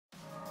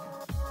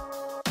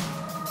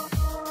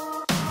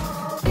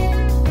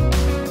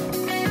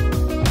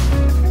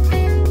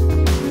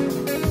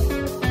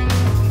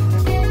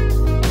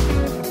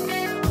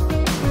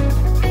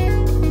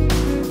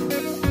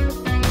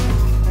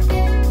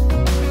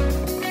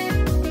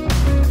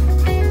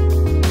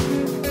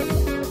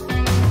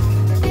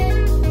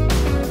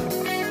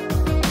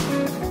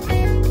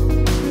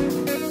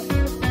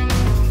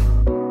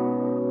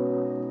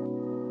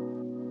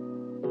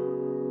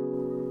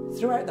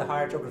Throughout the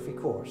Higher Geography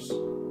course,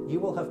 you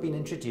will have been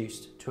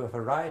introduced to a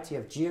variety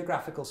of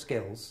geographical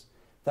skills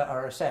that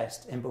are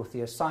assessed in both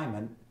the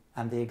assignment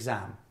and the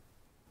exam.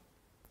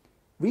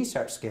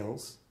 Research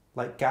skills,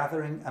 like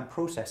gathering and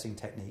processing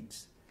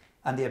techniques,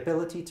 and the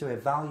ability to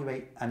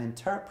evaluate and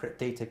interpret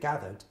data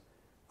gathered,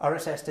 are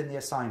assessed in the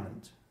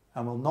assignment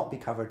and will not be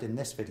covered in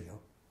this video.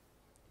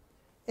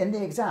 In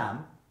the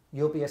exam,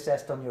 you'll be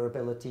assessed on your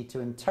ability to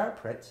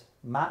interpret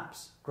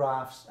maps,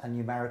 graphs, and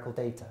numerical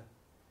data,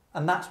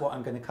 and that's what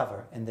I'm going to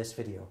cover in this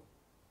video.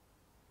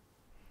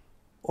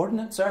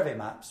 Ordnance survey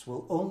maps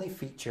will only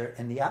feature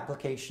in the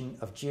application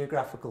of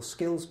geographical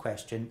skills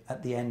question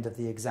at the end of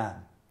the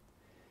exam.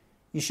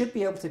 You should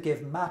be able to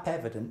give map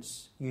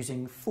evidence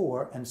using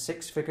 4- and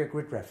 6-figure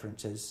grid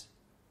references,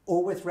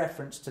 or with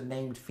reference to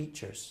named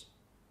features.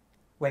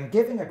 When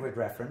giving a grid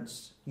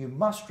reference, you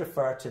must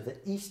refer to the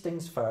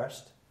eastings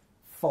first,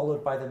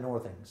 followed by the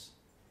northings.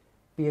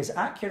 Be as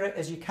accurate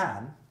as you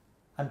can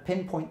and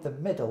pinpoint the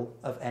middle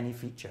of any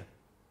feature.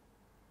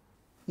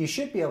 You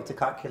should be able to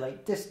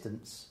calculate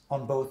distance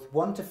on both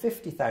 1 to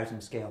 50,000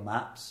 scale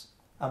maps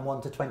and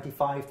 1 to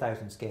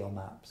 25,000 scale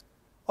maps.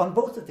 On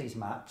both of these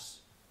maps,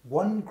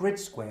 1 grid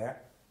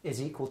square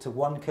is equal to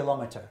 1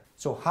 kilometre,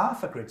 so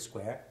half a grid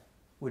square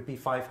would be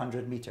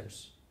 500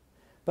 metres.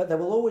 But there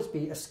will always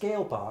be a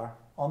scale bar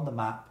on the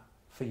map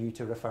for you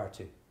to refer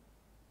to.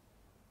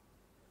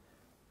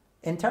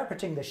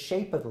 Interpreting the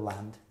shape of the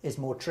land is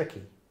more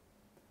tricky.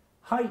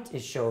 Height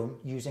is shown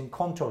using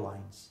contour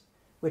lines,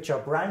 which are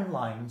brown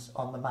lines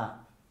on the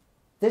map.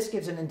 This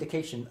gives an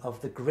indication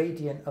of the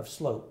gradient of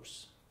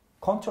slopes.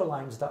 Contour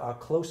lines that are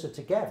closer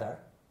together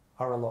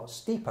are a lot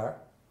steeper,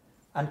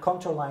 and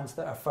contour lines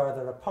that are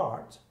further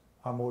apart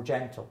are more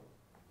gentle.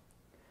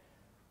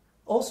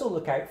 Also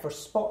look out for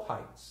spot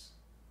heights.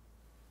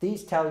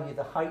 These tell you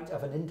the height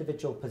of an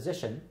individual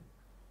position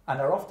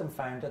and are often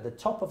found at the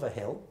top of a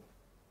hill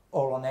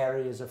or on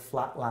areas of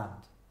flat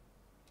land.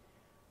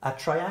 A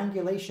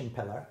triangulation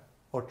pillar,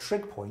 or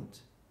trig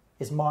point,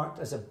 is marked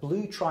as a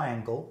blue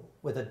triangle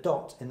with a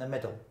dot in the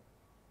middle.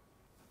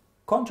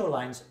 Contour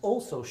lines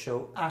also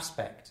show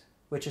aspect,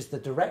 which is the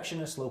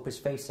direction a slope is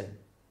facing,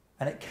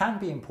 and it can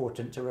be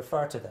important to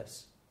refer to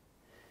this.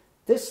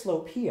 This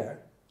slope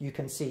here, you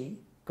can see,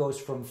 goes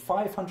from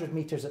 500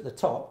 metres at the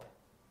top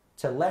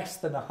to less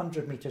than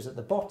 100 metres at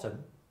the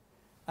bottom,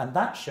 and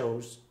that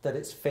shows that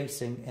it's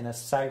facing in a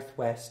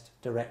southwest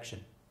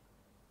direction.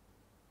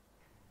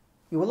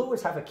 You will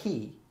always have a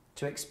key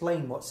to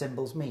explain what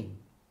symbols mean,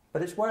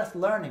 but it's worth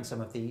learning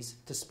some of these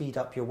to speed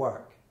up your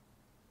work.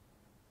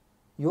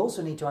 You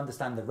also need to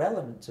understand the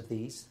relevance of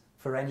these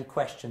for any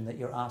question that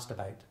you're asked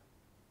about.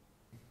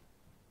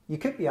 You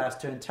could be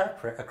asked to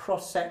interpret a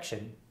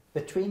cross-section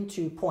between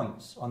 2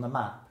 points on the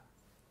map.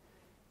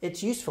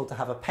 It's useful to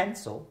have a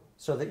pencil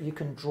so that you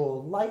can draw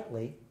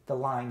lightly the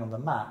line on the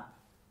map.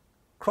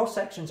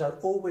 Cross-sections are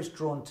always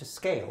drawn to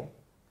scale,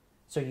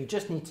 so you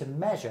just need to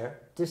measure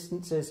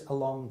distances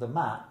along the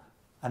map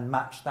and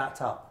match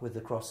that up with the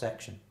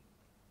cross-section.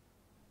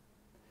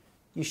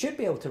 You should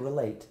be able to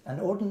relate an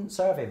Ordnance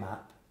Survey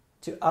map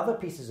to other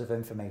pieces of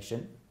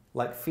information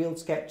like field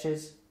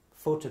sketches,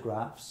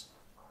 photographs,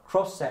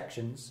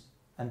 cross-sections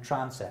and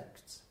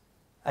transects.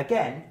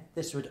 Again,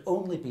 this would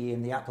only be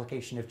in the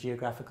application of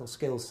geographical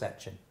skills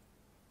section.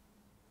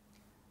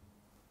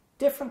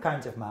 Different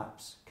kinds of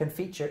maps can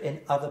feature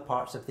in other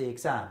parts of the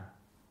exam,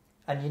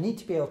 and you need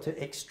to be able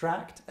to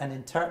extract and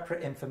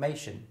interpret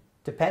information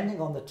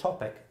depending on the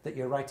topic that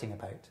you're writing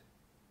about.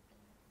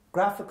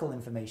 Graphical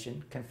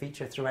information can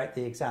feature throughout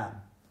the exam,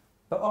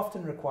 but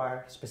often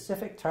require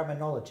specific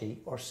terminology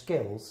or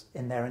skills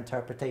in their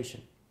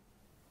interpretation.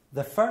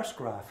 The first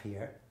graph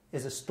here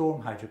is a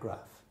storm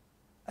hydrograph,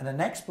 and an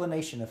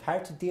explanation of how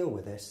to deal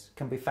with this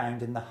can be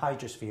found in the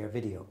hydrosphere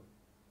video.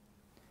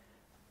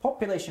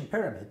 Population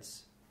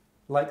pyramids,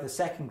 like the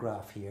second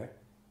graph here,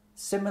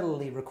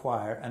 similarly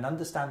require an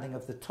understanding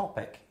of the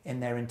topic in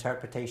their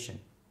interpretation.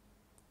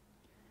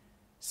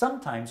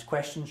 Sometimes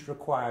questions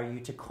require you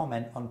to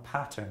comment on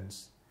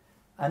patterns,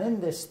 and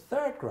in this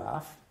third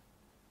graph,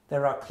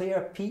 there are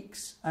clear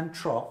peaks and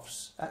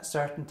troughs at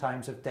certain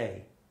times of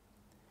day.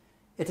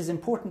 It is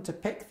important to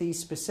pick these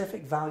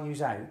specific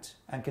values out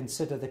and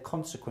consider the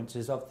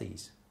consequences of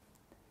these.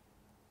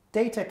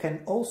 Data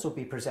can also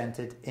be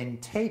presented in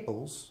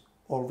tables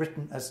or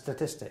written as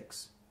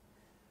statistics,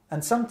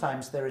 and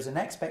sometimes there is an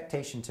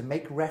expectation to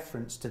make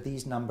reference to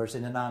these numbers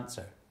in an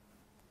answer.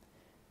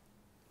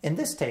 In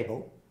this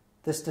table,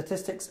 the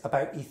statistics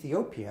about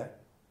Ethiopia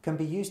can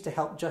be used to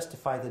help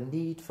justify the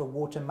need for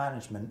water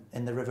management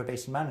in the river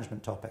basin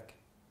management topic.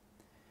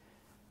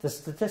 The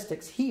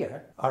statistics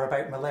here are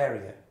about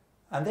malaria,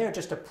 and they're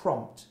just a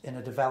prompt in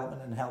a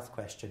development and health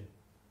question.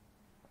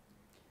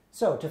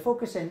 So, to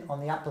focus in on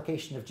the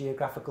application of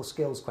geographical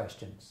skills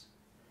questions.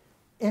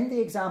 In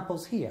the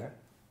examples here,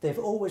 they've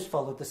always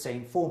followed the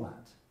same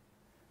format.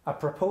 A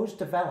proposed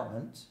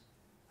development,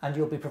 and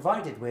you'll be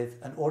provided with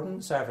an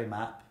Ordnance Survey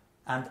map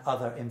and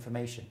other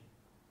information.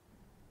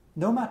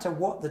 No matter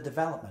what the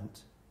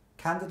development,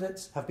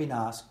 candidates have been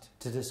asked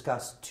to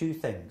discuss 2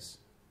 things.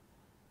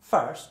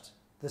 First,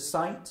 the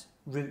site,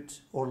 route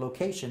or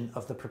location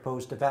of the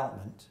proposed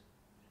development.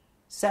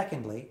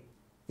 Secondly,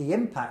 the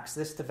impacts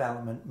this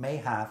development may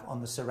have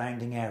on the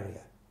surrounding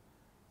area,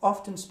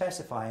 often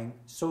specifying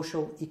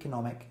social,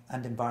 economic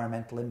and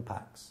environmental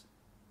impacts.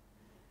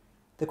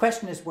 The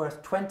question is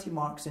worth 20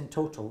 marks in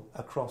total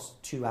across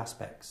 2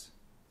 aspects.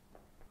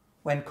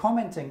 When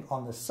commenting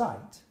on the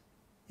site,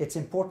 it's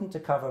important to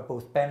cover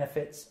both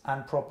benefits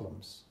and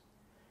problems.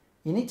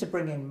 You need to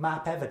bring in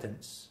map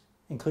evidence,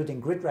 including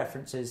grid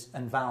references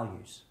and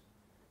values.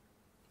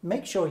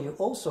 Make sure you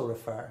also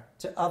refer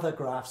to other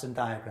graphs and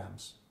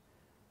diagrams,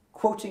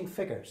 quoting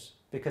figures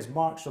because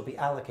marks will be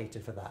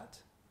allocated for that.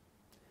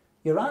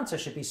 Your answer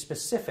should be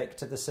specific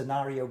to the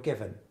scenario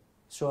given,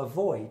 so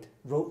avoid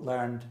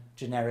rote-learned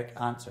generic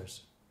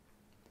answers.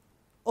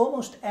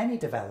 Almost any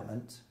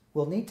development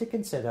will need to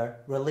consider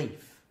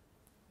relief,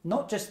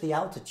 not just the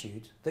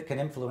altitude that can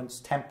influence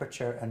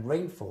temperature and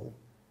rainfall,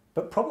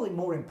 but probably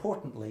more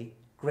importantly,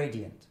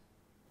 gradient.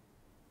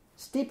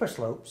 Steeper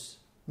slopes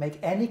make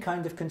any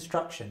kind of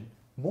construction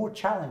more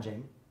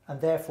challenging and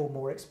therefore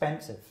more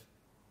expensive,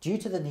 due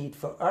to the need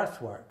for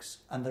earthworks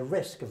and the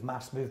risk of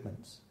mass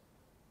movements.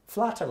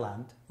 Flatter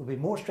land will be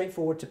more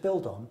straightforward to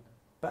build on,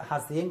 but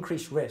has the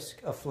increased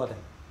risk of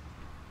flooding.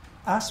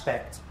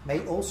 Aspect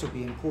may also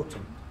be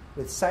important,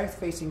 with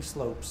south-facing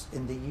slopes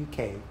in the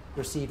UK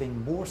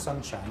receiving more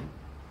sunshine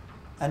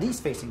and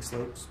east-facing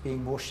slopes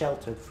being more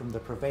sheltered from the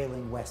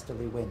prevailing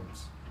westerly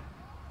winds.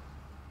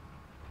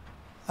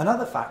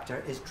 Another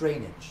factor is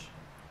drainage,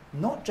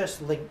 not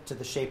just linked to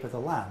the shape of the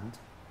land,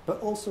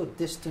 but also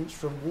distance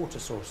from water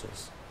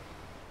sources.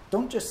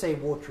 Don't just say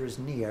water is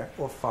near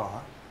or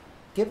far,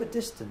 give a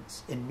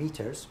distance in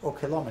metres or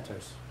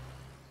kilometres.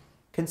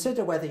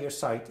 Consider whether your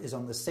site is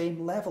on the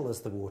same level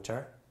as the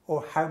water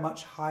or how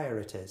much higher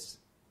it is.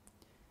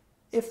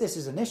 If this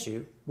is an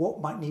issue,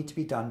 what might need to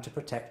be done to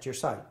protect your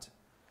site?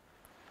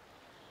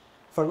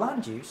 For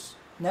land use,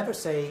 never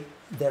say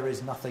there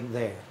is nothing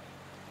there.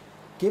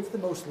 Give the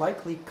most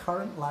likely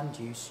current land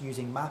use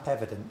using map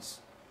evidence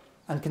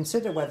and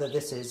consider whether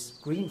this is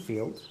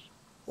greenfield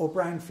or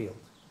brownfield.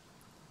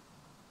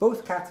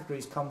 Both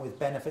categories come with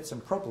benefits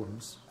and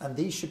problems, and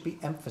these should be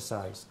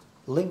emphasised,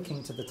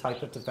 linking to the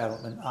type of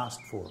development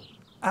asked for.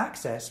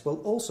 Access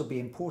will also be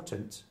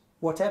important,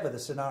 whatever the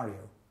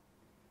scenario,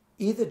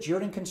 either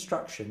during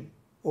construction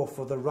or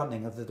for the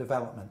running of the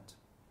development.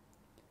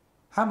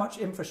 How much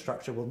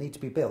infrastructure will need to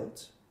be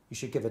built? You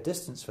should give a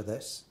distance for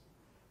this.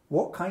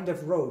 What kind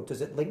of road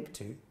does it link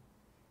to?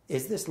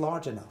 Is this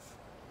large enough?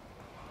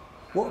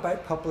 What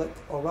about public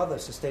or other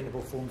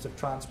sustainable forms of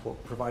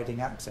transport providing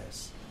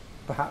access,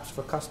 perhaps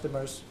for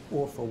customers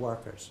or for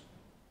workers?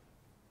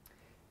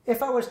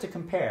 If I was to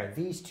compare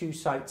these 2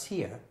 sites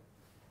here,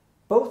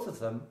 both of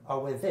them are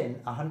within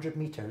 100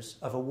 metres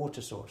of a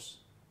water source.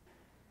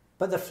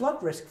 But the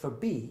flood risk for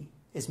B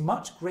is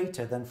much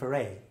greater than for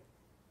A,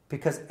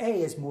 because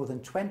A is more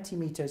than 20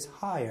 metres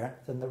higher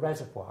than the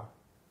reservoir,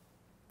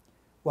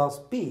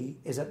 whilst B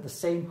is at the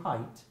same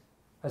height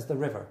as the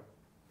river.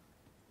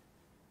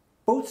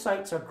 Both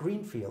sites are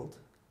greenfield,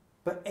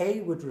 but A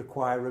would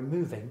require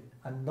removing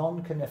a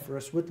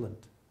non-coniferous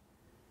woodland,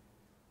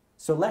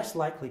 so less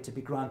likely to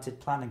be granted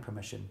planning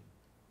permission.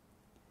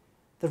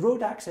 The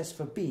road access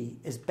for B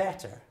is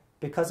better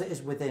because it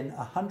is within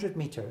 100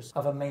 metres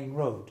of a main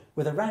road,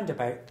 with a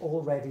roundabout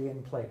already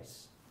in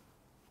place.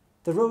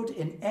 The road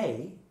in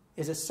A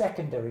is a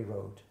secondary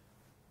road,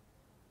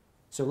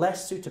 so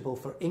less suitable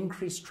for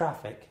increased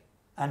traffic,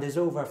 and is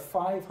over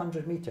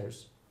 500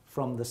 metres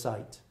from the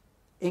site,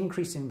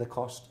 increasing the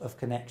cost of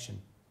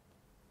connection.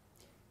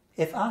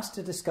 If asked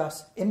to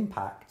discuss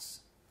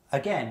impacts,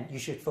 again, you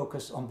should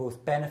focus on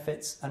both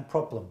benefits and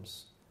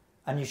problems,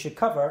 and you should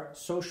cover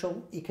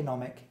social,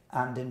 economic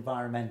and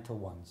environmental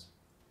ones.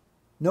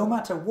 No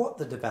matter what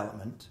the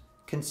development,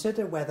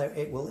 consider whether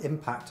it will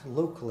impact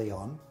locally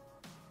on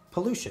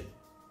pollution,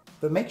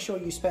 but make sure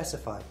you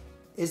specify,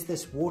 is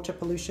this water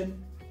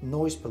pollution,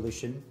 noise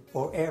pollution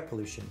or air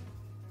pollution?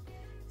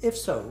 If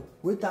so,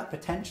 would that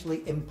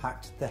potentially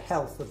impact the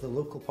health of the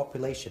local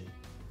population?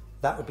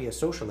 That would be a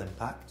social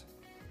impact.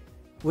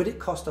 Would it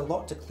cost a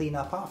lot to clean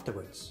up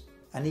afterwards?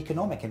 An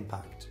economic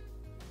impact?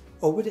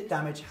 Or would it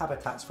damage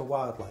habitats for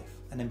wildlife?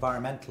 An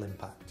environmental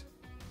impact?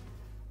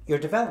 Your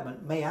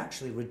development may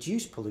actually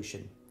reduce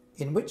pollution,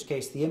 in which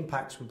case the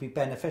impacts would be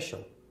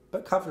beneficial,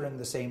 but covering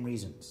the same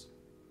reasons.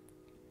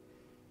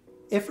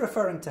 If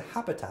referring to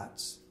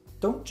habitats,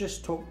 don't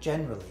just talk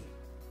generally.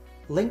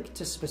 Link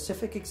to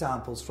specific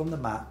examples from the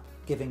map,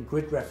 giving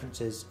grid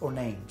references or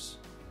names.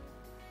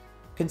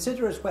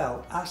 Consider as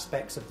well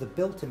aspects of the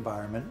built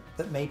environment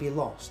that may be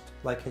lost,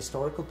 like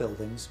historical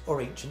buildings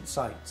or ancient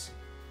sites.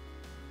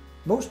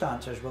 Most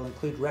answers will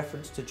include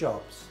reference to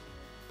jobs,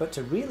 but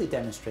to really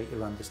demonstrate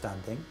your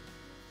understanding,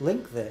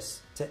 link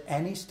this to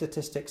any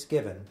statistics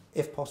given,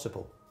 if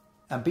possible,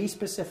 and be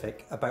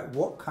specific about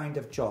what kind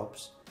of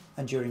jobs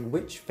and during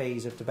which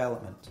phase of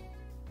development.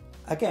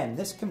 Again,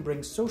 this can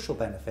bring social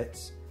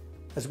benefits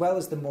as well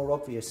as the more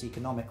obvious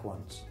economic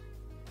ones.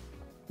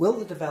 Will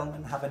the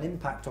development have an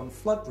impact on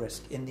flood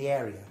risk in the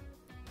area?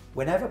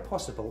 Whenever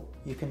possible,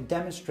 you can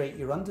demonstrate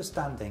your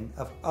understanding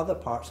of other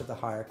parts of the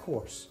higher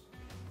course,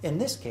 in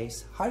this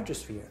case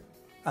hydrosphere,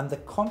 and the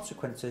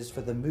consequences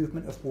for the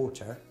movement of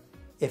water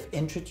if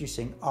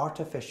introducing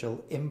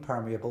artificial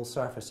impermeable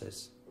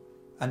surfaces.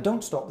 And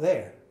don't stop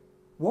there.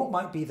 What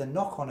might be the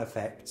knock-on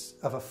effects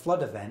of a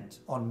flood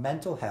event on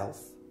mental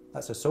health,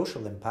 that's a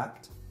social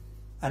impact,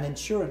 and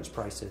insurance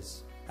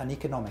prices, an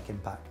economic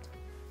impact?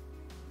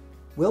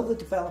 Will the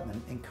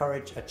development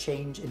encourage a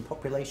change in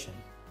population?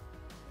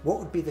 What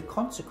would be the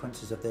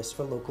consequences of this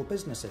for local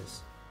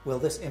businesses? Will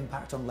this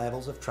impact on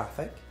levels of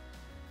traffic?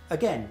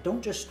 Again,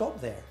 don't just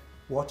stop there.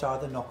 What are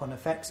the knock-on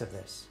effects of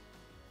this?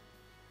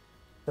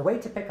 The way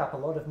to pick up a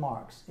lot of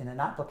marks in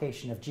an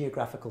application of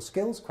geographical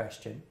skills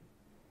question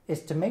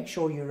is to make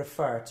sure you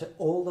refer to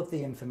all of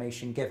the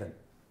information given.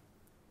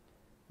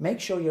 Make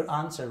sure your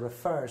answer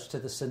refers to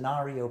the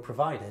scenario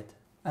provided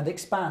and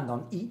expand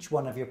on each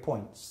one of your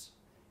points,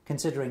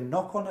 considering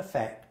knock-on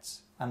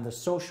effects and the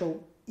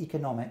social,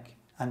 economic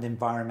and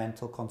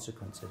environmental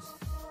consequences.